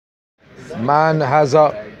Man has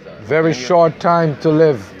a very short time to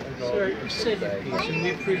live. Sir, you said your piece, and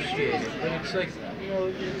we appreciate it, but it's like, you know,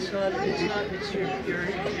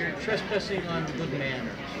 you're trespassing on good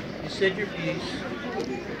manners. You said your piece,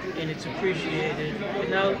 and it's appreciated, but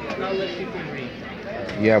now let people read.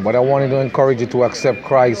 Yeah, but I wanted to encourage you to accept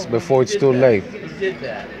Christ before it's too late. You did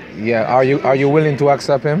that. Yeah, are you willing to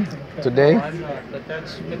accept him today? No, I'm not, but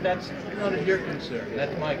that's none of your concern.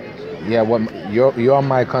 That's my concern. Yeah, well, you're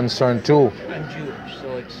my concern too. I'm Jewish,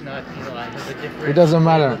 so it's not, you know, I have a different... It doesn't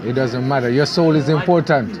matter. It doesn't matter. Your soul is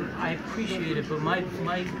important. I appreciate it, but my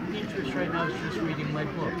interest right now is just reading my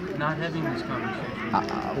book, not having this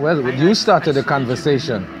conversation. Well, you started the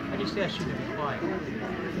conversation. I just asked you to be quiet.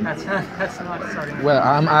 That's not starting. Well,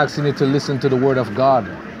 I'm asking you to listen to the word of God.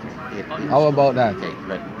 How about that? Okay,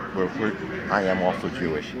 but I am also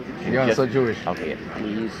Jewish. You're also Jewish. Okay,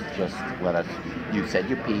 please just let us. You said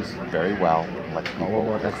your piece very well. Let people.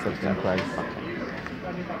 How about accepting Christ? Okay.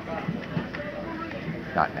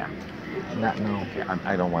 Not now. Not now. Okay,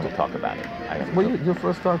 I don't want to talk about it. Well, you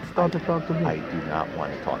first start to talk to me. I do not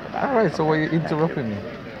want to talk about it. All right, so why are you interrupting me?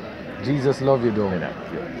 Jesus love you, though.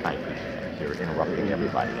 You're interrupting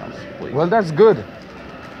everybody else. Please. Well, that's good.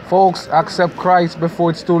 Folks, accept Christ before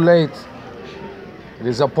it's too late. It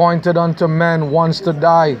is appointed unto men once to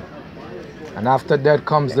die, and after death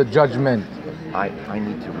comes the judgment. I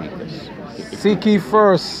need to read this. Seek ye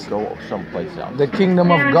first Go someplace else. the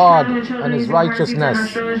kingdom of God and his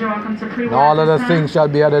righteousness, and all other things shall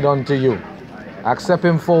be added unto you. Accept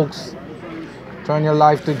him, folks. Turn your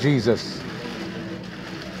life to Jesus.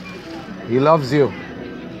 He loves you.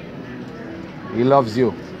 He loves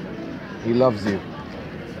you. He loves you.